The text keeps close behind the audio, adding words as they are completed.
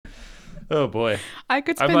Oh boy. I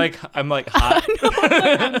could spend... I'm like hot. No,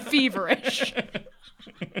 I'm feverish.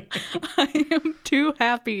 I am too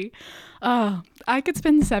happy. I could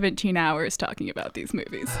spend 17 hours talking about these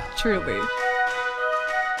movies. Truly.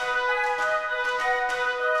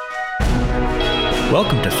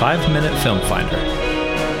 Welcome to 5 Minute Film Finder.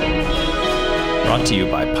 Brought to you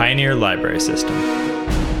by Pioneer Library System.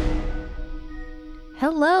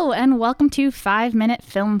 Hello, and welcome to 5 Minute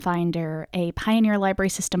Film Finder, a Pioneer Library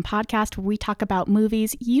System podcast where we talk about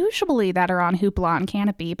movies usually that are on Hoopla and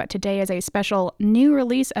Canopy, but today is a special new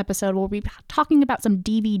release episode where we'll be talking about some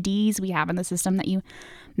DVDs we have in the system that you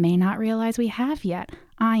may not realize we have yet.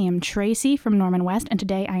 I am Tracy from Norman West, and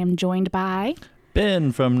today I am joined by...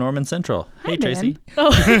 Ben from Norman Central. Hey, Tracy.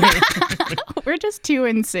 Oh. We're just too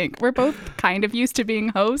in sync. We're both kind of used to being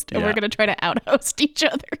host, and we're going to try to out-host each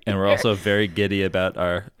other. And we're also very giddy about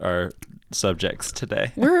our subjects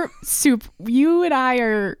today. You and I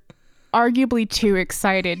are arguably too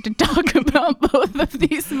excited to talk about both of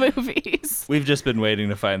these movies. We've just been waiting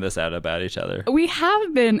to find this out about each other. We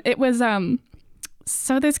have been. It was,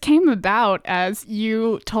 so this came about as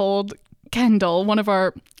you told Kendall, one of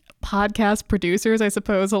our podcast producers, I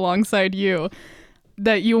suppose, alongside you,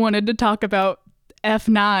 that you wanted to talk about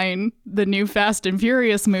F9, the new Fast and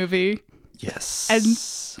Furious movie. Yes.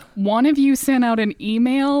 And one of you sent out an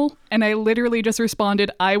email, and I literally just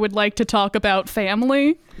responded, I would like to talk about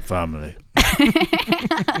family. Family.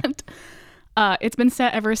 And it's been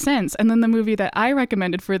set ever since. And then the movie that I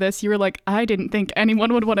recommended for this, you were like, I didn't think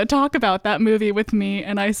anyone would want to talk about that movie with me.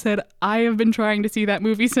 And I said, I have been trying to see that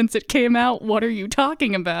movie since it came out. What are you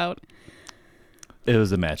talking about? It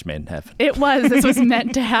was a match made in heaven. It was. This was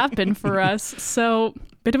meant to happen for us. So,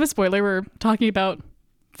 bit of a spoiler. We're talking about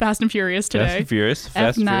Fast and Furious today. Fast and Furious.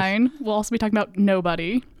 Fast F9. and Furious. We'll also be talking about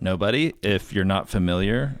Nobody. Nobody, if you're not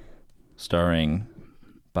familiar, starring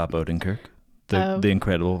Bob Odenkirk. The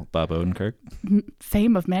incredible Bob Odenkirk.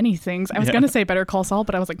 Fame of many things. I was going to say Better Call Saul,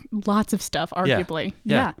 but I was like, lots of stuff, arguably.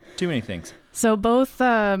 Yeah. Too many things. So both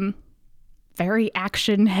very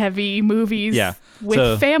action-heavy movies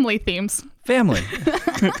with family themes. Family.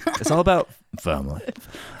 It's all about family.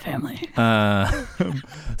 Family.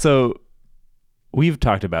 So we've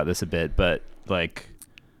talked about this a bit, but like,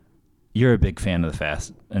 you're a big fan of the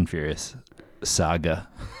Fast and Furious saga,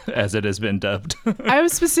 as it has been dubbed. I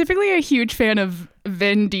was specifically a huge fan of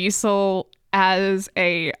Vin Diesel as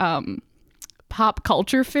a pop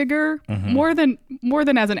culture figure, more than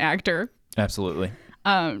as an actor. Absolutely.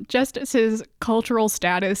 Just as his cultural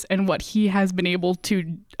status and what he has been able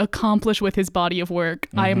to accomplish with his body of work,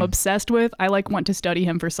 I am obsessed with. I want to study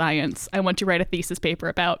him for science. I want to write a thesis paper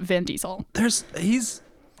about Vin Diesel.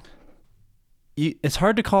 It's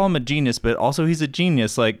hard to call him a genius, but also he's a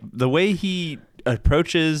genius. Like, the way he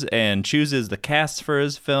approaches and chooses the cast for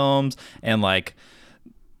his films, and like,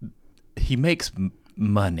 he makes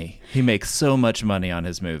money. He makes so much money on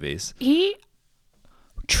his movies. He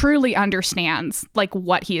truly understands like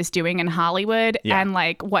what he is doing in Hollywood and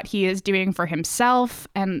like what he is doing for himself.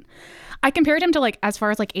 And I compared him to like, as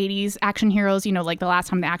far as like 80s action heroes, you know, like the last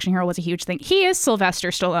time the action hero was a huge thing. He is Sylvester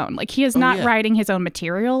Stallone. Like, he is not writing his own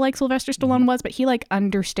material like Sylvester Stallone was, but he like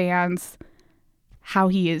understands how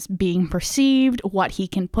he is being perceived, what he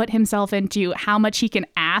can put himself into, how much he can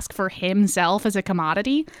ask for himself as a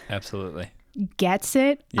commodity. Absolutely. Gets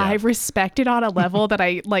it. Yeah. I respect it on a level that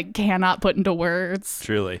I like cannot put into words.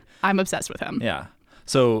 Truly. I'm obsessed with him. Yeah.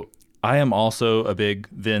 So I am also a big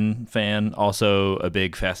Vin fan, also a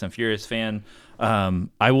big Fast and Furious fan.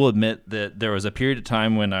 I will admit that there was a period of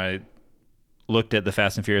time when I looked at the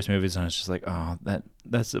Fast and Furious movies and I was just like, oh,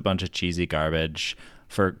 that's a bunch of cheesy garbage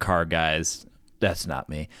for car guys. That's not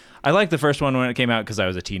me. I liked the first one when it came out because I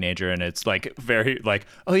was a teenager, and it's like very like,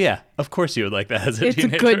 oh yeah, of course you would like that as a teenager.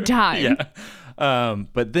 It's a good time. Yeah.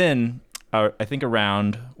 But then I think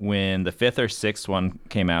around when the 5th or 6th one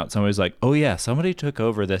came out, somebody was like, oh yeah, somebody took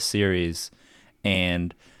over this series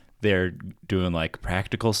and they're doing like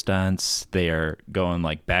practical stunts. They are going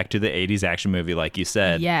like back to the 80s action movie, like you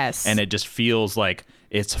said. Yes. And it just feels like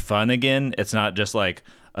it's fun again. It's not just like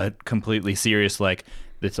a completely serious, like,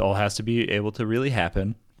 this all has to be able to really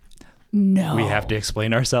happen. No. We have to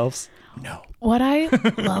explain ourselves. No. What I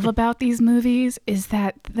love about these movies is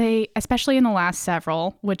that they, especially in the last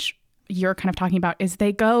several, which you're kind of talking about, is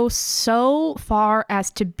they go so far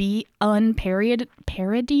as to be unparodiable,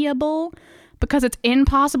 because it's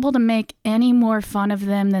impossible to make any more fun of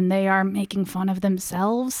them than they are making fun of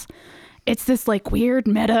themselves. It's this like weird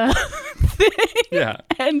meta thing. Yeah.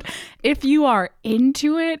 And if you are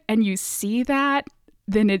into it and you see that,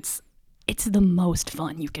 then it's the most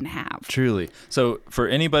fun you can have. Truly. So for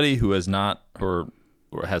anybody who has not or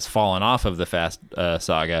has fallen off of the Fast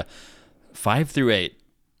saga. 5 through 8,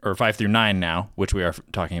 or 5 through 9 now, which we are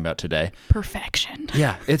talking about today. Perfection.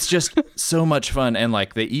 Yeah, it's just so much fun, and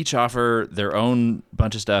like they each offer their own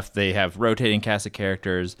bunch of stuff. They have rotating cast of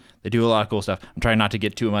characters. They do a lot of cool stuff. I'm trying not to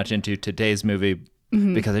get too much into today's movie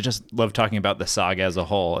because I just love talking about the saga as a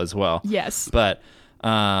whole as well. Yes. But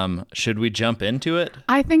should we jump into it?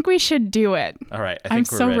 I think we should do it. All right. I'm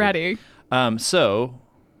so ready. So,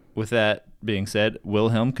 with that being said,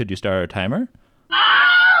 Wilhelm, could you start our timer?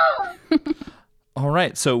 All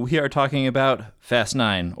right. So we are talking about Fast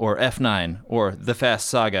 9 or F9 or the Fast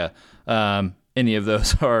Saga. Any of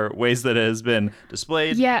those are ways that it has been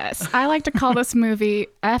displayed. Yes. I like to call this movie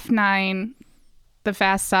F9, the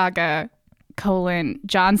Fast Saga,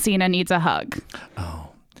 John Cena needs a hug. Oh,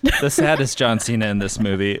 the saddest John Cena in this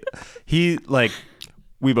movie.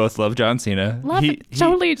 We both love John Cena.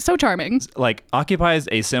 Totally so charming. Like occupies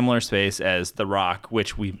a similar space as The Rock,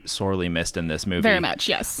 which we sorely missed in this movie. Very much,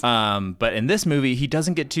 yes. But in this movie, he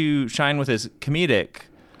doesn't get to shine with his comedic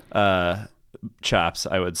chops,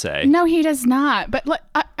 I would say. No, he does not. But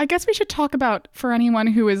I guess we should talk about, for anyone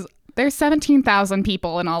who is, there's 17,000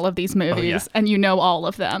 people in all of these movies, and you know all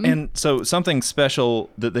of them. And so something special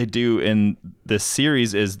that they do in this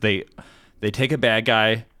series is they take a bad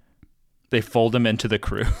guy, they fold him into the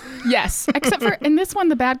crew. Yes, except for in this one,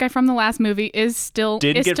 the bad guy from the last movie is still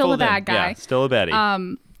a bad guy. Yeah, still a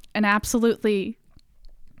baddie. An absolutely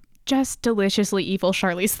just deliciously evil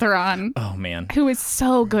Charlize Theron. Oh man, who is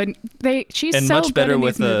so good. She's and so much good better in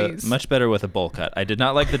with these movies. Much better with a bowl cut. I did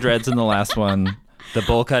not like the dreads in the last one. The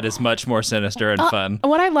bowl cut is much more sinister and fun.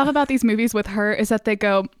 What I love about these movies with her is that they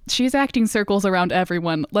go, she's acting circles around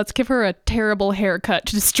everyone. Let's give her a terrible haircut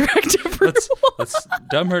to distract everyone. Let's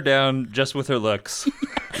dumb her down just with her looks.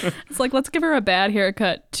 It's like, let's give her a bad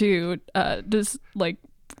haircut to just like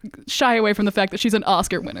shy away from the fact that she's an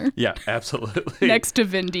Oscar winner. Yeah, absolutely. Next to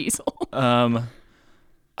Vin Diesel.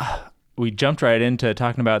 We jumped right into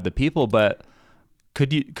talking about the people, but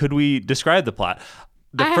could we describe the plot?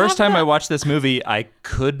 The first time I watched this movie, I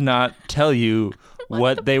could not tell you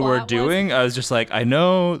what they were doing. I was just like, I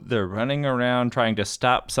know they're running around trying to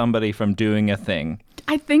stop somebody from doing a thing.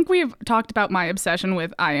 I think we've talked about my obsession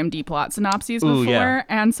with IMDb plot synopses before. Yeah.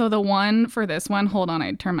 And so the one for this one, hold on,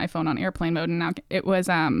 I turned my phone on airplane mode and now it was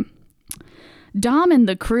Dom and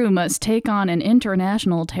the crew must take on an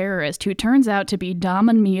international terrorist who turns out to be Dom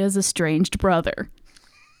and Mia's estranged brother.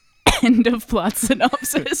 End of plot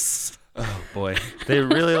synopsis. Oh boy, they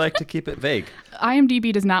really like to keep it vague.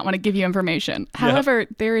 IMDb does not want to give you information. However,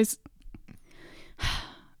 there is,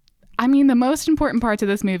 I mean, the most important parts of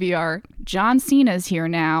this movie are John Cena's here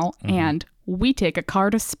now, and we take a car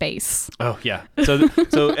to space. Oh yeah.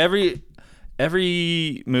 So every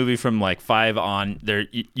movie from like 5 on there,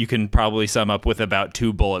 you can probably sum up with about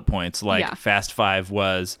 2 bullet points. Like Fast 5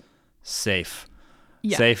 was safe.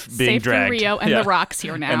 Yeah. Safe being dragged. For Rio, and The Rock's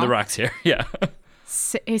here now. And The Rock's here. Yeah.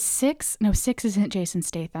 Is 6? No, 6 isn't Jason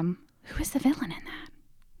Statham. Who is the villain in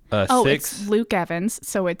that? 6. It's Luke Evans.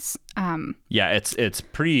 So it's yeah, it's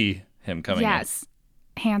pre him coming in. Yes.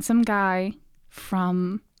 Handsome guy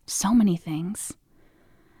from so many things.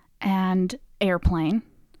 And Airplane.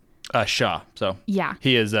 Shaw. So yeah,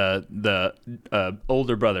 he is the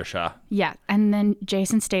older brother Shaw. Yeah, and then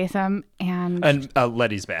Jason Statham and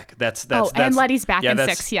Letty's back. That's and Letty's back in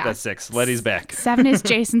 6. Yeah, that's 6. Letty's back. 7 is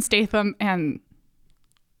Jason Statham and.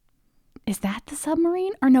 Is that the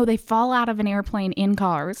submarine? Or no, they fall out of an airplane in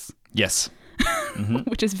cars. Yes.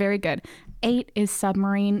 Which is very good. 8 is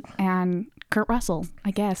submarine and Kurt Russell,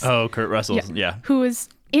 I guess. Oh, Kurt Russell, yeah. Who is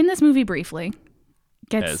in this movie briefly.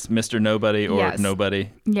 As Mr. Nobody or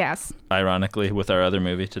Nobody. Yes. Ironically, with our other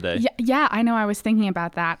movie today. Yeah, I know. I was thinking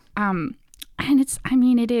about that. And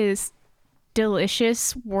it is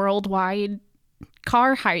delicious worldwide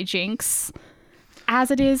car hijinks,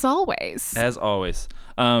 as it is always. As always.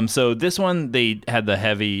 So this one, they had the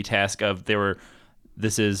heavy task of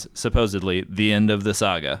this is supposedly the end of the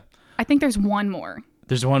saga. I think there's one more.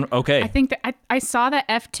 There's one, okay. I think that I saw that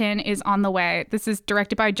F10 is on the way. This is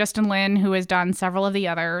directed by Justin Lin, who has done several of the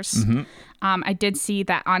others. Mm-hmm. I did see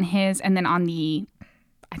that on his, and then on the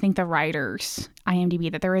writers'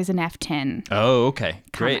 IMDb, that there is an F10. Oh, okay.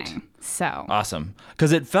 Great. Coming. So awesome.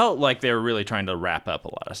 Because it felt like they were really trying to wrap up a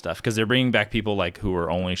lot of stuff. Because they're bringing back people like who were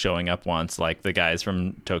only showing up once, like the guys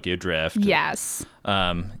from Tokyo Drift. Yes.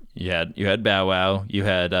 You had Bow Wow. You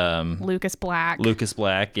had Lucas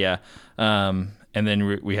Black. Yeah. And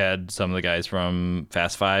then we had some of the guys from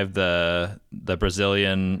Fast 5, the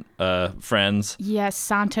Brazilian friends. Yes,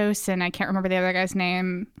 Santos, and I can't remember the other guy's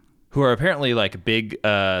name. who are apparently like big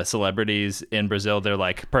celebrities in Brazil. They're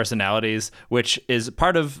like personalities, which is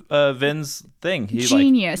part of Vin's thing. He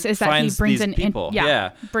Genius is that he finds brings these in people.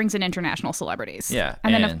 brings in international celebrities. Yeah,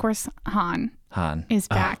 and then of course Han is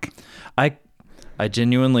back. I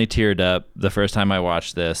genuinely teared up the first time I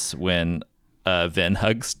watched this when Vin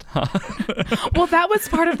hugs Han. Well, that was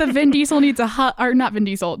part of the Vin Diesel needs a hug, or not Vin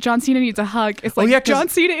Diesel. John Cena needs a hug. It's like John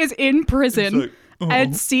Cena is in prison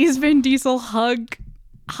and sees Vin Diesel hug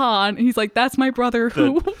Han, and he's like, "That's my brother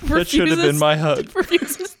who that should have been my hug.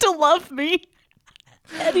 Refuses to love me,"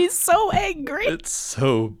 and he's so angry. It's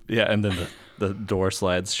so and then the door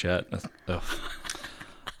slides shut.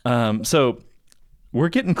 So we're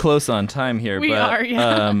getting close on time here. We are,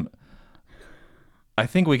 yeah. I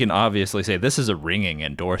think we can obviously say this is a ringing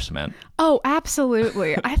endorsement. Oh,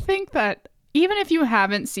 absolutely. I think that even if you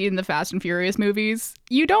haven't seen the Fast and Furious movies,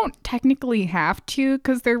 you don't technically have to,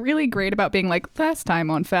 because they're really great about being like, last time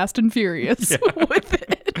on Fast and Furious with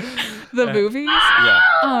the movies.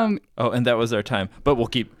 Yeah. And that was our time. But we'll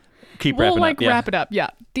keep wrapping up. Wrap it up. Yeah.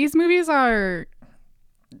 These movies are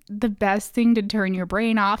the best thing to turn your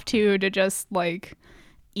brain off to just like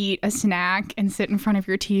eat a snack and sit in front of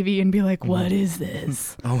your TV and be like, what is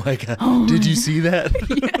this? Oh my God. Did you see that?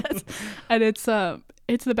 Yes. And it's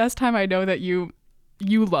the best time I know that you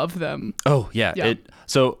love them. Oh, yeah.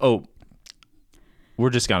 We're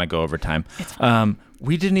just going to go over time.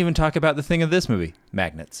 We didn't even talk about the thing of this movie,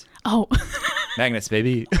 magnets. Oh. Magnets,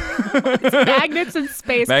 baby. It's magnets in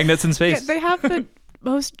space. Magnets in space. Yeah, they have the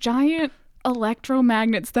most giant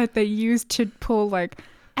electromagnets that they use to pull like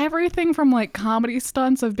everything from like comedy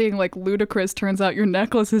stunts of being like ludicrous, turns out your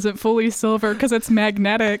necklace isn't fully silver because it's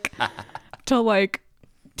magnetic, to like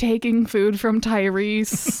taking food from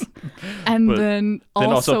Tyrese and then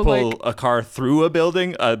also pull like a car through a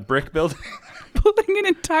building, a brick building. Pulling an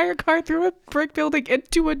entire car through a brick building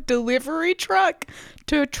into a delivery truck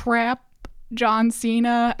to trap John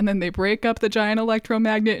Cena, and then they break up the giant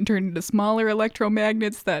electromagnet and turn into smaller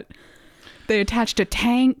electromagnets that they attach to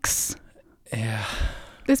tanks. Yeah.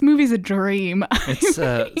 This movie's a dream. It's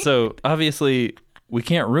so obviously we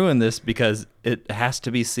can't ruin this because it has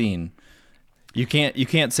to be seen. You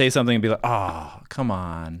can't say something and be like, "Oh, come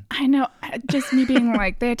on." I know. Just me being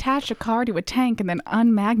like, they attach a car to a tank and then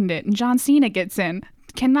unmagnet it, and John Cena gets in.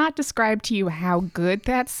 Cannot describe to you how good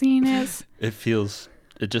that scene is. It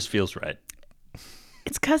just feels right.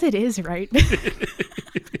 It's because it is right.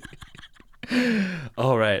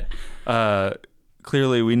 All right.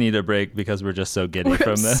 Clearly, we need a break because we're just so giddy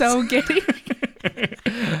from this. So giddy.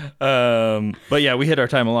 But yeah, we hit our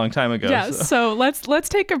time a long time ago. Yeah. So let's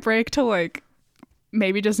take a break to like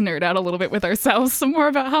maybe just nerd out a little bit with ourselves some more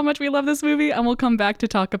about how much we love this movie, and we'll come back to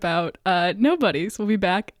talk about Nobodies. We'll be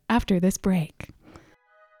back after this break.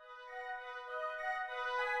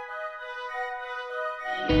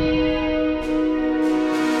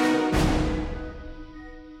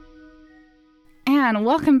 And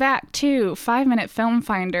welcome back to 5-Minute Film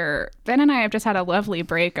Finder. Ben and I have just had a lovely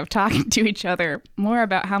break of talking to each other more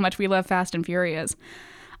about how much we love Fast and Furious.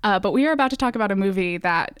 But we are about to talk about a movie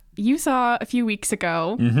that you saw a few weeks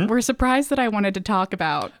ago. Mm-hmm. We're surprised that I wanted to talk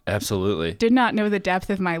about. Absolutely. Did not know the depth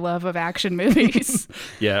of my love of action movies.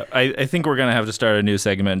 Yeah, I think we're going to have to start a new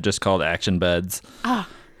segment just called Action Beds.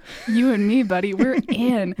 You and me, buddy, we're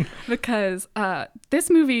in, because this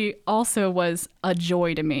movie also was a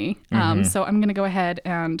joy to me. So I'm going to go ahead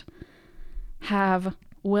and have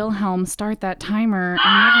Wilhelm start that timer,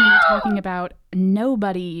 and we're going to be talking about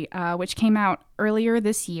Nobody, which came out earlier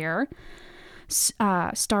this year.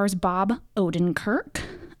 Stars Bob Odenkirk.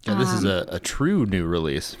 Yeah, this is a true new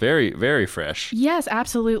release. Very, very fresh. Yes,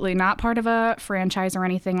 absolutely. Not part of a franchise or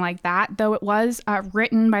anything like that, though it was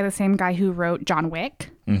written by the same guy who wrote John Wick.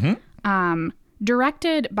 Mm-hmm.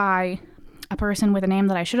 Directed by a person with a name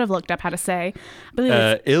that I should have looked up how to say. I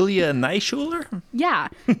believe Ilya Naishuller? Yeah.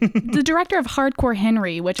 The director of Hardcore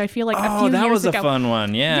Henry, which I feel like a few years ago. Oh, that was a fun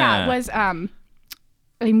one, yeah. Yeah, it was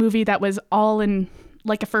a movie that was all in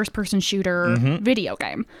like a first-person shooter video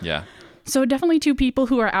game. Yeah. So definitely two people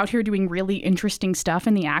who are out here doing really interesting stuff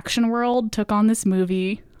in the action world took on this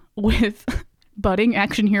movie with budding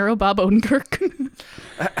action hero Bob Odenkirk.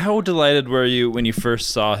 How delighted were you when you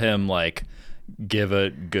first saw him like give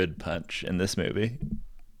a good punch in this movie?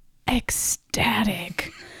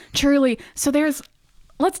 Ecstatic. Truly. So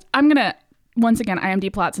I'm going to once again,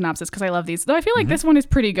 IMDb plot synopsis because I love these. Though I feel like this one is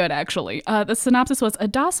pretty good, actually. The synopsis was, a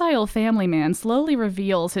docile family man slowly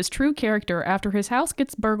reveals his true character after his house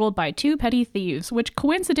gets burgled by two petty thieves, which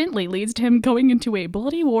coincidentally leads to him going into a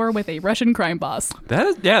bloody war with a Russian crime boss. That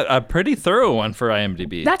is, a pretty thorough one for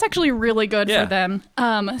IMDb. That's actually really good for them.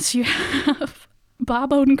 So you have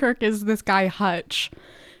Bob Odenkirk is this guy Hutch,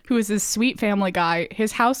 who is this sweet family guy.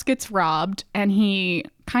 His house gets robbed, and he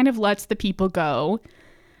kind of lets the people go,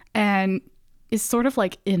 and is sort of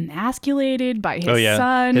like emasculated by his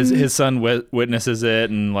son. His son witnesses it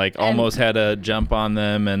and like almost had a jump on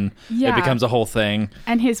them, and it becomes a whole thing.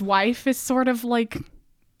 And his wife is sort of like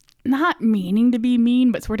not meaning to be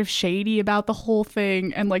mean, but sort of shady about the whole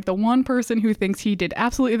thing. And like the one person who thinks he did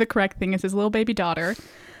absolutely the correct thing is his little baby daughter,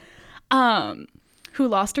 who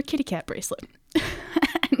lost her kitty cat bracelet.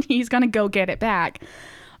 And he's gonna go get it back.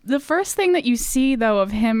 The first thing that you see, though, of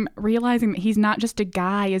him realizing that he's not just a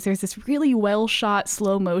guy is there's this really well-shot,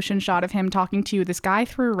 slow-motion shot of him talking to this guy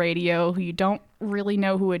through a radio who you don't really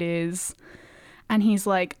know who it is. And he's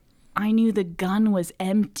like, I knew the gun was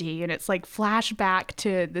empty. And it's like flashback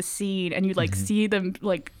to the scene, and you like see them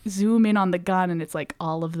like zoom in on the gun, and it's like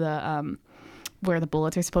all of the where the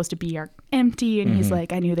bullets are supposed to be are empty. And he's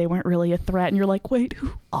like, I knew they weren't really a threat. And you're like, wait,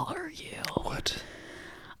 who are you? What?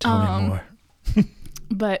 Tell me more.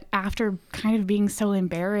 But after kind of being so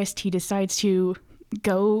embarrassed, he decides to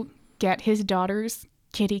go get his daughter's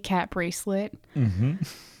kitty cat bracelet. And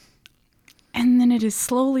then it is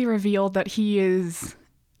slowly revealed that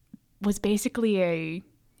was basically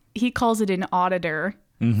he calls it an auditor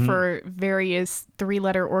for various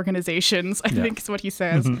 3-letter organizations, I think is what he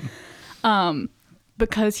says.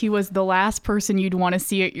 Because he was the last person you'd want to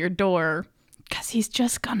see at your door, because he's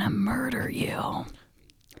just gonna murder you.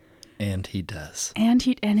 And he does. And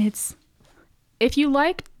it's, if you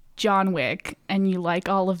like John Wick and you like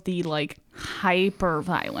all of the like hyper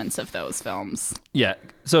violence of those films. Yeah.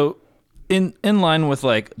 So in line with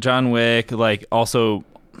like John Wick, like also,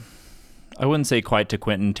 I wouldn't say quite to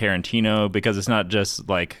Quentin Tarantino, because it's not just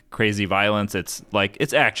like crazy violence. It's like,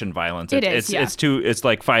 it's action violence. It's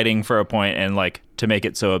like fighting for a point, and like to make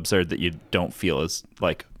it so absurd that you don't feel as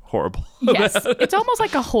like horrible. Yes, it's almost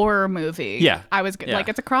like a horror movie. Yeah, I was like,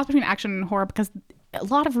 it's a cross between action and horror, because a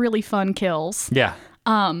lot of really fun kills. Yeah.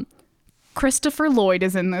 Christopher Lloyd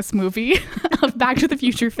is in this movie of Back to the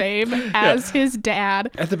Future fame as his dad.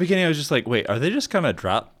 At the beginning, I was just like, wait, are they just gonna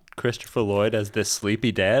drop Christopher Lloyd as this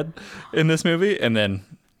sleepy dad in this movie? And then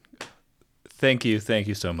thank you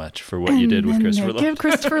so much for what you did with Christopher Lloyd. Give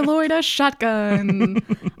Christopher Lloyd a shotgun.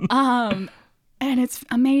 And it's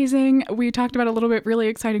amazing. We talked about a little bit, really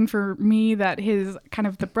exciting for me, that his kind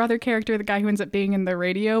of the brother character, the guy who ends up being in the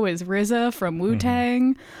radio, is RZA from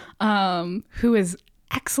Wu-Tang, who is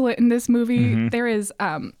excellent in this movie. There is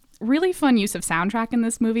really fun use of soundtrack in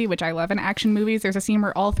this movie, which I love in action movies. There's a scene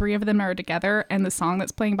where all 3 of them are together, and the song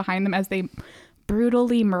that's playing behind them as they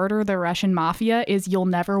brutally murder the Russian mafia is You'll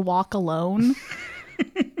Never Walk Alone.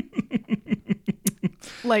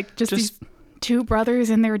 Like just these 2 brothers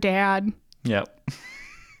and their dad. Yep.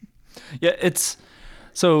 Yeah, it's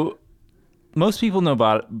so most people know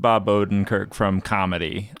Bob Odenkirk from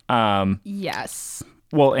comedy. Yes.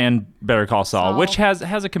 Well, and Better Call Saul, which has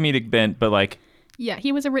a comedic bent, but like, yeah,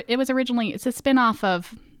 it was originally, it's a spin-off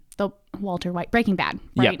of the Walter White Breaking Bad,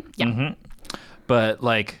 right? Yeah. But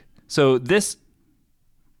like, so this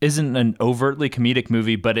isn't an overtly comedic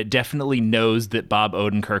movie, but it definitely knows that Bob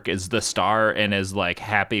Odenkirk is the star and is like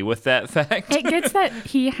happy with that fact. It gets that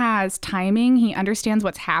he has timing. He understands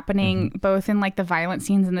what's happening both in like the violent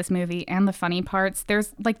scenes in this movie and the funny parts.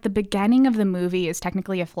 There's like the beginning of the movie is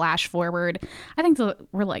technically a flash forward. I think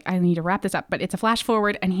we're like, I need to wrap this up, but it's a flash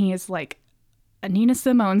forward, and he is like, a Nina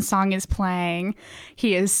Simone song is playing.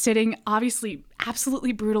 He is sitting, obviously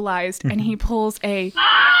absolutely brutalized, and he pulls a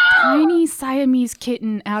tiny Siamese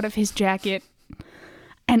kitten out of his jacket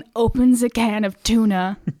and opens a can of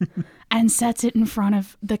tuna and sets it in front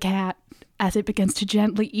of the cat as it begins to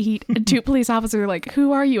gently eat. And 2 police officers are like,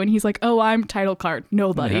 who are you? And he's like, oh, I'm title card.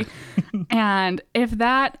 Nobody. Yeah. And if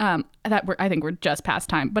that, I think we're just past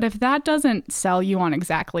time, but if that doesn't sell you on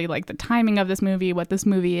exactly like the timing of this movie, what this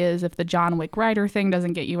movie is, if the John Wick writer thing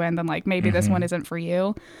doesn't get you in, then like maybe this one isn't for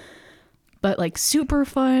you. But like super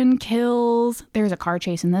fun kills. There's a car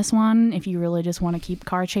chase in this one if you really just want to keep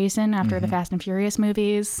car chasing after the Fast and Furious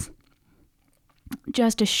movies.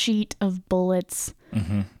 Just a sheet of bullets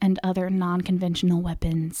and other non-conventional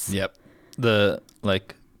weapons. Yep. The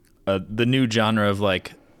new genre of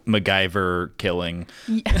like MacGyver killing.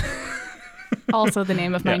 Yeah. Also the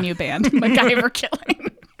name of my new band, MacGyver Killing.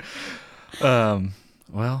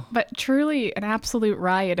 Well, but truly an absolute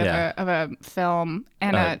riot of a film,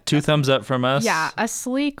 and 2 thumbs up from us. Yeah, a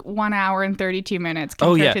sleek 1 hour and 32 minutes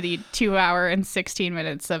compared to the 2 hour and 16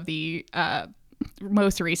 minutes of the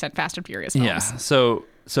most recent Fast and Furious films. Yeah. So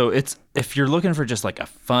So it's, if you're looking for just like a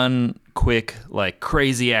fun, quick, like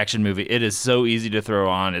crazy action movie, it is so easy to throw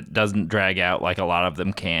on. It doesn't drag out like a lot of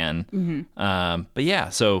them can. Mm-hmm. But yeah,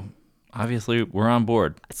 so obviously we're on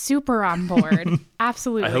board. Super on board.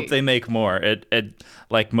 Absolutely. I hope they make more. It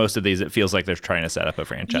like most of these, it feels like they're trying to set up a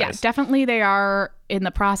franchise. Yeah, definitely they are in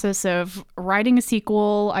the process of writing a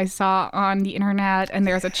sequel. I saw on the internet, and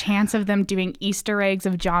there's a chance of them doing Easter eggs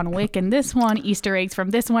of John Wick in this one, Easter eggs from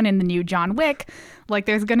this one in the new John Wick. Like,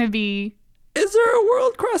 there's going to be... Is there a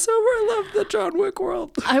world crossover? I love the John Wick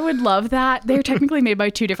world. I would love that. They're technically made by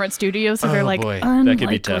two different studios, so they're like boy. unlikely. That could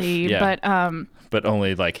be tough. Yeah. But but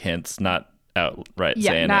only like hints, not outright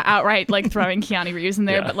saying not it. outright like throwing Keanu Reeves in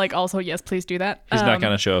there, Yeah. but like also, yes, please do that. He's not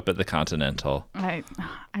going to show up at the Continental. I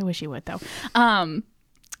wish he would though.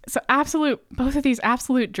 So both of these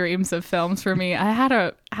absolute dreams of films for me. I had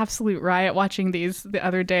a absolute riot watching these the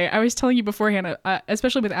other day. I was telling you beforehand,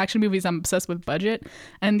 especially with action movies, I'm obsessed with budget,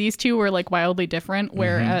 and these two were like wildly different.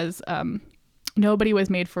 Whereas Nobody was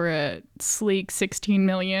made for a sleek 16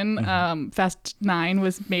 million. Fast 9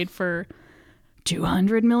 was made for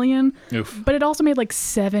 200 million. Oof. But it also made like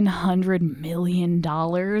 $700 million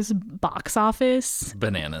box office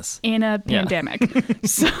Bananas. in a pandemic.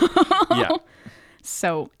 So Yeah.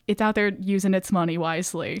 So it's out there using its money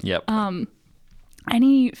wisely. Yep.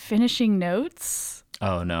 Any finishing notes?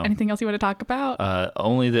 Oh, no. Anything else you want to talk about?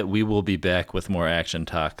 Only that we will be back with more action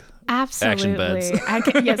talk. Absolutely.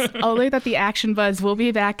 Action buds. Yes, only that the action buds will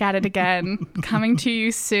be back at it again, coming to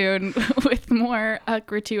you soon with more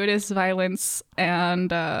gratuitous violence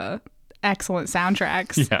and excellent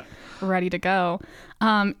soundtracks Yeah. ready to go.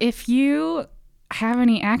 If you have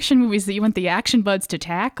any action movies that you want the action buds to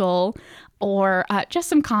tackle, or just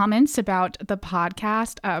some comments about the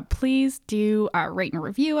podcast, please do rate and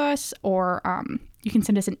review us, or you can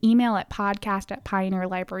send us an email at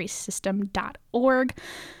podcast@pioneerlibrarysystem.org.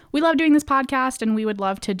 We love doing this podcast, and we would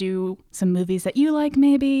love to do some movies that you like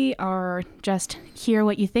maybe, or just hear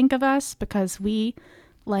what you think of us, because we,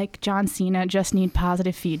 like John Cena, just need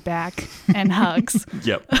positive feedback and hugs.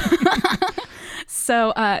 Yep.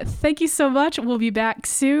 So thank you so much. We'll be back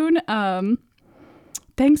soon.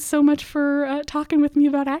 Thanks so much for talking with me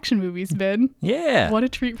about action movies, Ben. Yeah. What a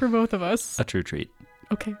treat for both of us. A true treat.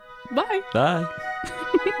 Okay. Bye.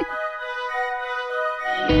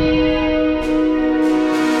 Bye.